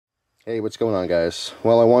Hey, what's going on, guys?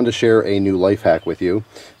 Well, I wanted to share a new life hack with you.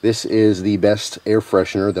 This is the best air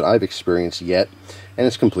freshener that I've experienced yet, and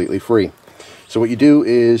it's completely free. So what you do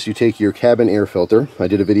is you take your cabin air filter. I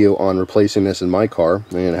did a video on replacing this in my car,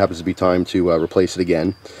 and it happens to be time to replace it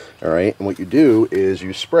again. Alright, and what you do is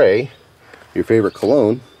you spray your favorite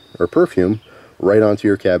cologne or perfume right onto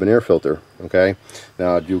your cabin air filter. Okay,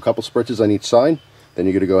 now do a couple spritzes on each side. Then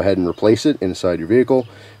you're going to go ahead and replace it inside your vehicle.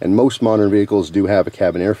 And most modern vehicles do have a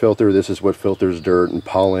cabin air filter. This is what filters dirt and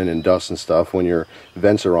pollen and dust and stuff when your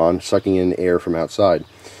vents are on, sucking in air from outside.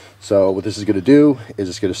 So what this is going to do is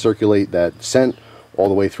it's going to circulate that scent all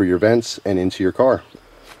the way through your vents and into your car.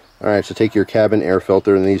 Alright, so take your cabin air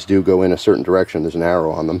filter, and these do go in a certain direction. There's an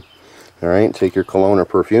arrow on them. Alright, take your cologne or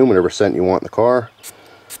perfume, whatever scent you want in the car.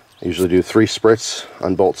 I usually do 3 spritz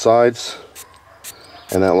on both sides,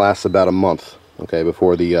 and that lasts about a month. Okay,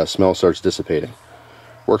 before the smell starts dissipating.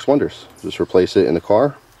 Works wonders. Just replace it in the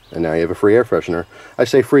car, and now you have a free air freshener. I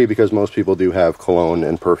say free because most people do have cologne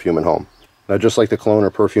and perfume at home. Now, just like the cologne or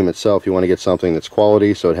perfume itself, you want to get something that's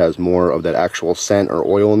quality, so it has more of that actual scent or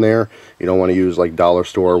oil in there. You don't want to use like dollar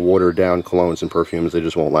store watered down colognes and perfumes. They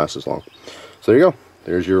just won't last as long. So there you go.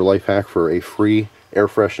 There's your life hack for a free air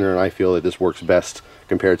freshener, and I feel that this works best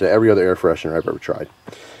compared to every other air freshener I've ever tried.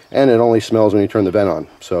 And it only smells when you turn the vent on.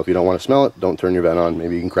 So if you don't want to smell it, don't turn your vent on.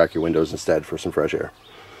 Maybe you can crack your windows instead for some fresh air.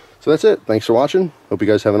 So that's it. Thanks for watching. Hope you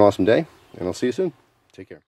guys have an awesome day, and I'll see you soon. Take care.